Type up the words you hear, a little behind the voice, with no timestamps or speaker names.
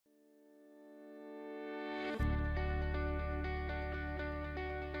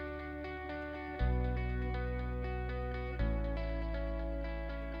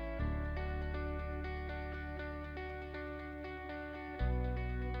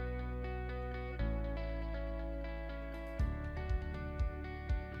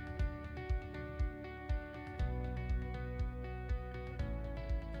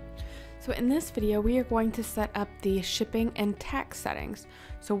So in this video, we are going to set up the shipping and tax settings.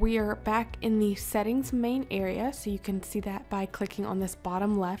 So we are back in the settings main area. So you can see that by clicking on this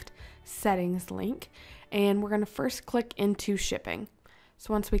bottom left settings link. And we're going to first click into shipping.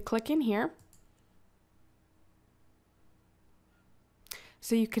 So once we click in here,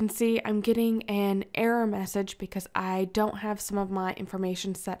 so you can see I'm getting an error message because I don't have some of my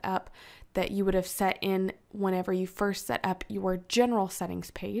information set up that you would have set in whenever you first set up your general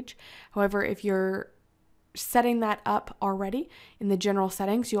settings page. However, if you're setting that up already in the general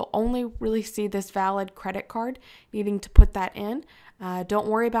settings, you'll only really see this valid credit card needing to put that in. Don't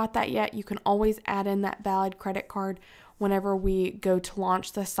worry about that yet. You can always add in that valid credit card whenever we go to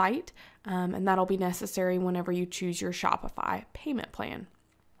launch the site, and that'll be necessary whenever you choose your Shopify payment plan.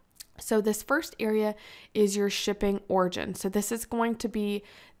 So this first area is your shipping origin. So this is going to be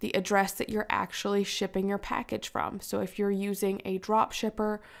the address that you're actually shipping your package from. So if you're using a drop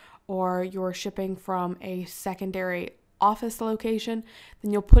shipper or you're shipping from a secondary office location,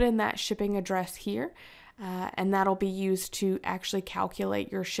 then you'll put in that shipping address here, and that'll be used to actually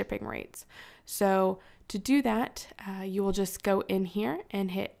calculate your shipping rates. So to do that, you will just go in here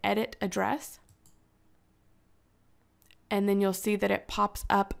and hit edit address. And then you'll see that it pops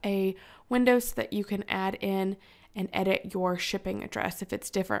up a window so that you can add in and edit your shipping address if it's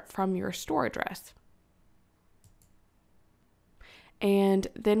different from your store address. And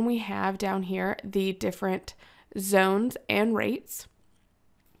then we have down here the different zones and rates.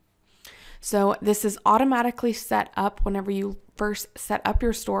 So this is automatically set up whenever you first set up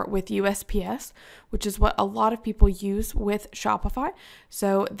your store with USPS, which is what a lot of people use with Shopify.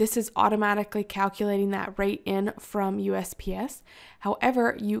 So this is automatically calculating that rate in from USPS.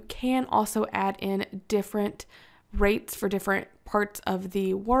 However, you can also add in different rates for different parts of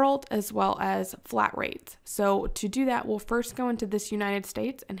the world as well as flat rates. So to do that, we'll first go into this United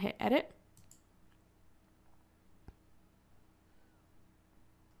States and hit edit.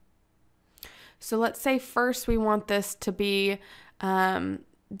 So let's say first we want this to be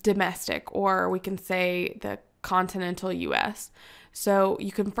domestic, or we can say the continental US. So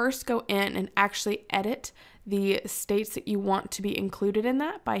you can first go in and actually edit the states that you want to be included in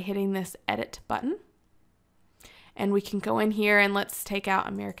that by hitting this edit button. And we can go in here and let's take out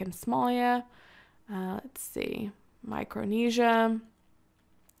American Somalia. Let's see, Micronesia.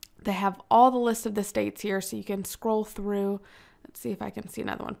 They have all the list of the states here, so you can scroll through. Let's see if I can see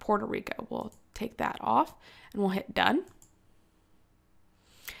another one. Puerto Rico. We'll take that off and we'll hit done.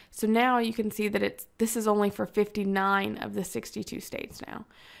 So now you can see that this is only for 59 of the 62 states now.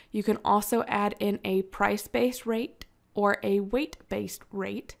 You can also add in a price-based rate or a weight-based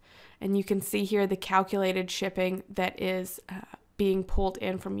rate. And you can see here the calculated shipping that is being pulled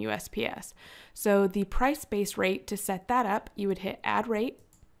in from USPS. So the price-based rate, to set that up, you would hit add rate.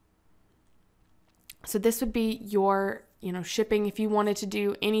 So this would be your shipping if you wanted to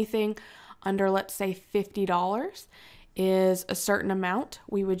do anything under, let's say, $50 is a certain amount.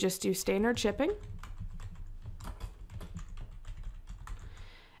 We would just do standard shipping.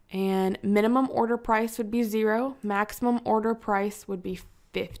 And minimum order price would be 0. Maximum order price would be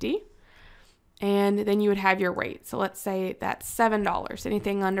 50. And then you would have your rate. So let's say that's $7,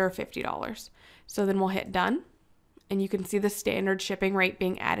 anything under $50. So then we'll hit done. And you can see the standard shipping rate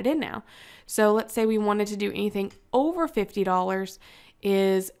being added in now. So let's say we wanted to do anything over $50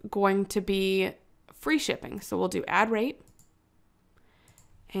 is going to be free shipping. So we'll do add rate.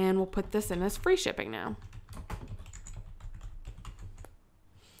 And we'll put this in as free shipping now.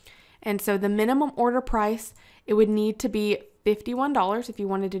 And so the minimum order price, it would need to be $51 if you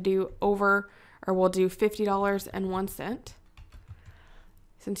wanted to do over, or we'll do $50.01.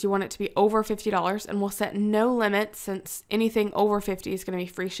 Since you want it to be over $50, and we'll set no limit since anything over 50 is going to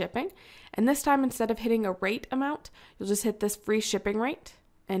be free shipping. And this time, instead of hitting a rate amount, you'll just hit this free shipping rate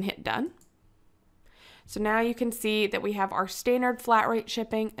and hit done. So now you can see that we have our standard flat rate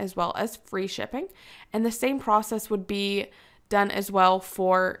shipping as well as free shipping. And the same process would be done as well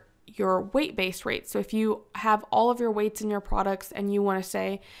for your weight-based rate. So if you have all of your weights in your products and you want to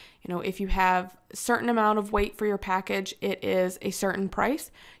say, if you have a certain amount of weight for your package, it is a certain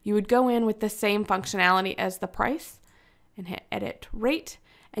price, you would go in with the same functionality as the price and hit edit rate.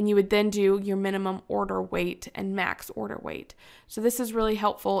 And you would then do your minimum order weight and max order weight. So this is really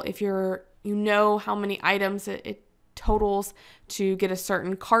helpful if you know how many items it totals to get a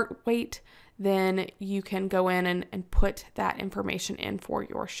certain cart weight, then you can go in and put that information in for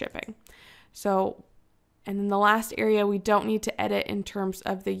your shipping. So, and then the last area we don't need to edit in terms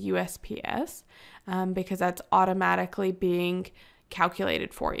of the USPS because that's automatically being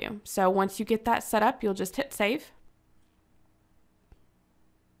calculated for you. So once you get that set up, you'll just hit save.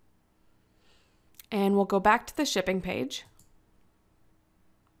 And we'll go back to the shipping page.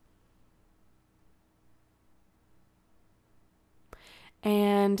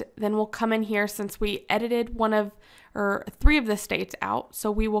 And then we'll come in here since we edited three of the states out.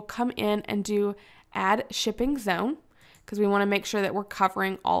 So we will come in and do add shipping zone because we want to make sure that we're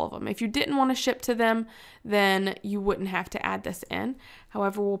covering all of them. If you didn't want to ship to them, then you wouldn't have to add this in.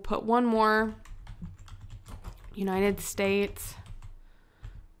 However, we'll put one more, United States,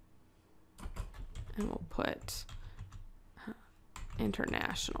 and we'll put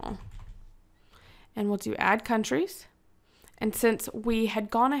international. And we'll do add countries. And since we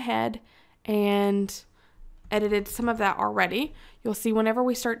had gone ahead and edited some of that already, you'll see whenever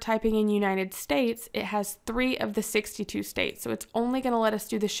we start typing in United States, it has 3 of the 62 states. So it's only going to let us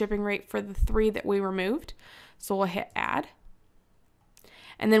do the shipping rate for the 3 that we removed. So we'll hit add.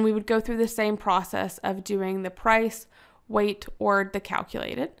 And then we would go through the same process of doing the price, weight, or the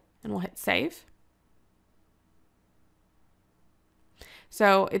calculated. And we'll hit save.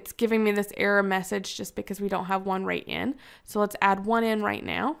 So it's giving me this error message just because we don't have one rate in. So let's add one in right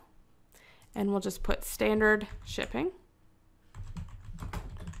now. And we'll just put standard shipping.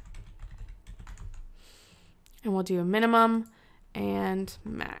 And we'll do a minimum and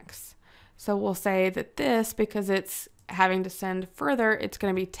max. So we'll say that this, because it's having to send further, it's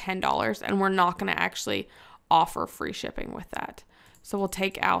going to be $10. And we're not going to actually offer free shipping with that. So we'll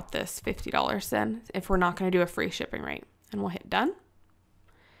take out this $50 then if we're not going to do a free shipping rate. And we'll hit done.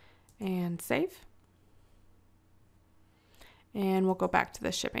 And save. And we'll go back to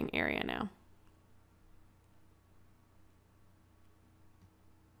the shipping area now.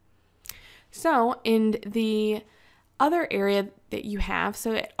 So in the other area that you have,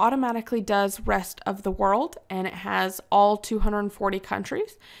 so it automatically does rest of the world and it has all 240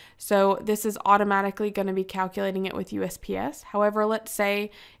 countries. So this is automatically going to be calculating it with USPS. However, let's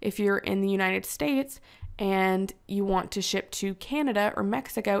say if you're in the United States and you want to ship to Canada or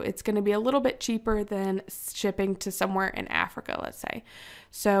Mexico, it's going to be a little bit cheaper than shipping to somewhere in Africa, let's say.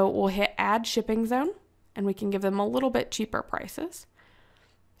 So we'll hit add shipping zone and we can give them a little bit cheaper prices.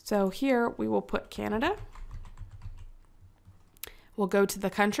 So here we will put Canada. We'll go to the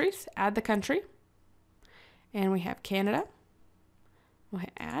countries, add the country, and we have Canada. We'll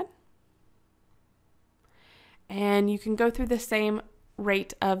hit add. And you can go through the same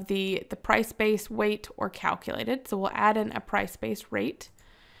rate of the price base, weight, or calculated. So we'll add in a price base rate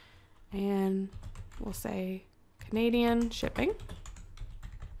and we'll say Canadian shipping.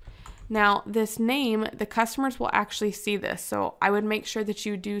 Now this name, the customers will actually see this. So I would make sure that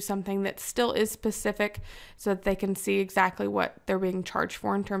you do something that still is specific so that they can see exactly what they're being charged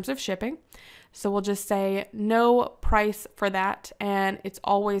for in terms of shipping. So we'll just say no price for that. And it's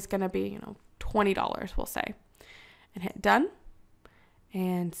always going to be, $20, we'll say, and hit done.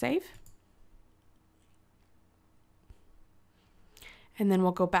 And save. And then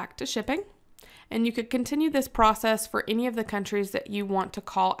we'll go back to shipping. And you could continue this process for any of the countries that you want to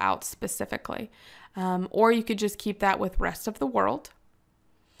call out specifically. Or you could just keep that with rest of the world.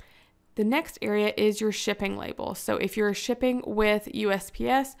 The next area is your shipping label. So if you're shipping with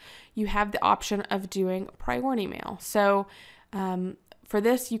USPS, you have the option of doing priority mail. So for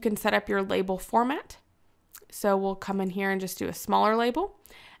this, you can set up your label format. So we'll come in here and just do a smaller label.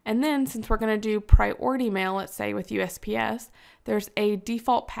 And then since we're going to do priority mail, let's say with USPS, there's a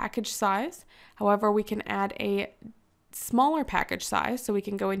default package size. However, we can add a smaller package size. So we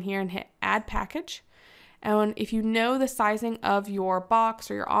can go in here and hit add package. And if you know the sizing of your box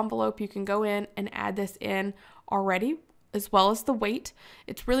or your envelope, you can go in and add this in already, as well as the weight.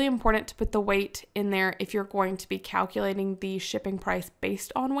 It's really important to put the weight in there if you're going to be calculating the shipping price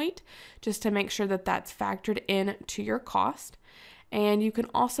based on weight, just to make sure that that's factored in to your cost. And you can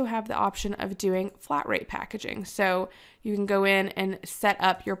also have the option of doing flat rate packaging. So you can go in and set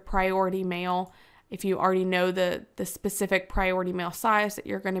up your priority mail if you already know the specific priority mail size that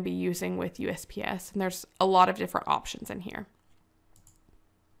you're going to be using with USPS. And there's a lot of different options in here.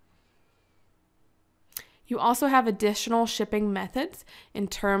 You also have additional shipping methods in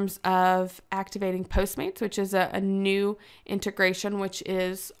terms of activating Postmates, which is a new integration, which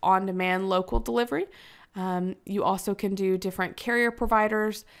is on-demand local delivery. You also can do different carrier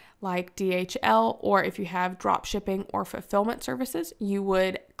providers like DHL, or if you have drop shipping or fulfillment services, you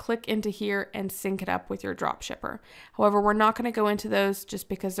would click into here and sync it up with your drop shipper. However, we're not going to go into those just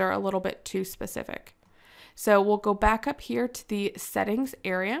because they're a little bit too specific. So we'll go back up here to the settings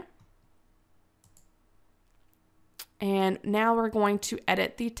area. And now we're going to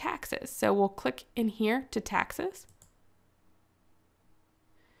edit the taxes. So we'll click in here to taxes.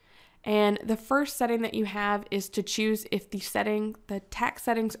 And the first setting that you have is to choose if the tax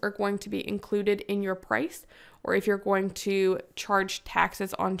settings are going to be included in your price or if you're going to charge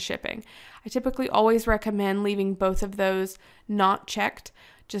taxes on shipping. I typically always recommend leaving both of those not checked,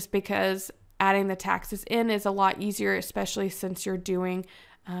 just because adding the taxes in is a lot easier, especially since you're doing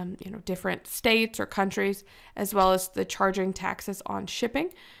different states or countries, as well as the charging taxes on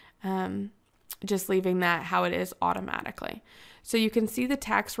shipping. Just leaving that how it is automatically. So you can see the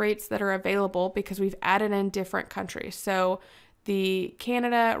tax rates that are available because we've added in different countries. So the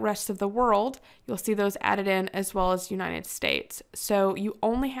Canada, rest of the world, you'll see those added in, as well as United States. So you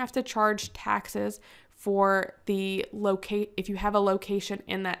only have to charge taxes for if you have a location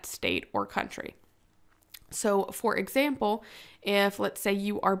in that state or country. So for example, if let's say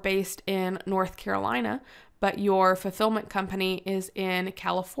you are based in North Carolina, but your fulfillment company is in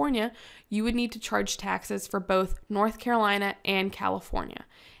California, you would need to charge taxes for both North Carolina and California.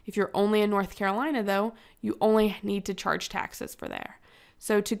 If you're only in North Carolina, though, you only need to charge taxes for there.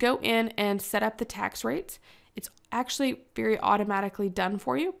 So to go in and set up the tax rates, it's actually very automatically done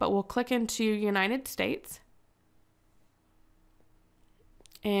for you, but we'll click into United States.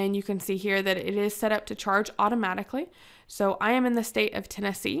 And you can see here that it is set up to charge automatically. So I am in the state of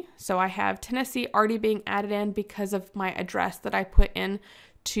Tennessee. So I have Tennessee already being added in because of my address that I put in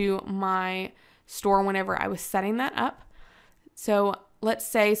to my store whenever I was setting that up. So let's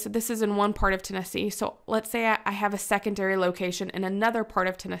say, this is in one part of Tennessee. So let's say I have a secondary location in another part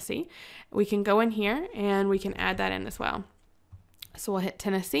of Tennessee. We can go in here and we can add that in as well. So we'll hit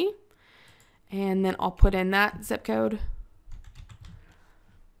Tennessee and then I'll put in that zip code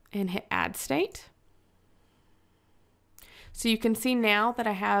and hit add state. So you can see now that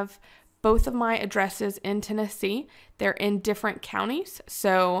I have both of my addresses in Tennessee. They're in different counties.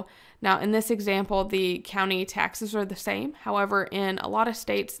 So now in this example, the county taxes are the same. However, in a lot of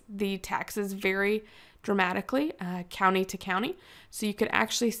states, the taxes vary dramatically, county to county. So you could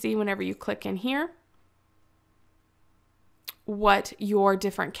actually see whenever you click in here what your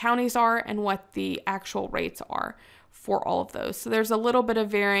different counties are and what the actual rates are for all of those. So there's a little bit of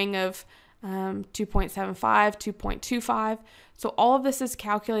varying of 2.75, 2.25. So all of this is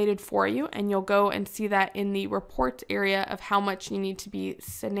calculated for you, and you'll go and see that in the reports area of how much you need to be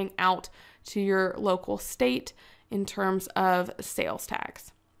sending out to your local state in terms of sales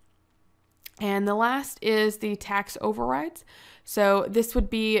tax. And the last is the tax overrides. So this would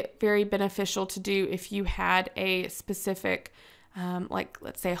be very beneficial to do if you had a specific like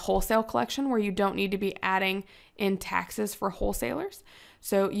let's say a wholesale collection where you don't need to be adding in taxes for wholesalers.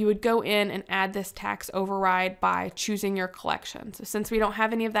 So you would go in and add this tax override by choosing your collection. So since we don't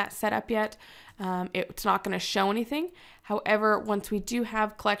have any of that set up yet, it's not going to show anything. However, once we do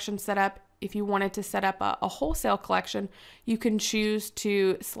have collections set up, if you wanted to set up a wholesale collection, you can choose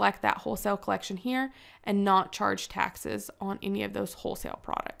to select that wholesale collection here and not charge taxes on any of those wholesale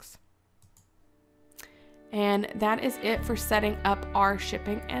products. And that is it for setting up our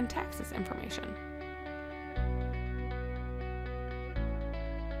shipping and taxes information.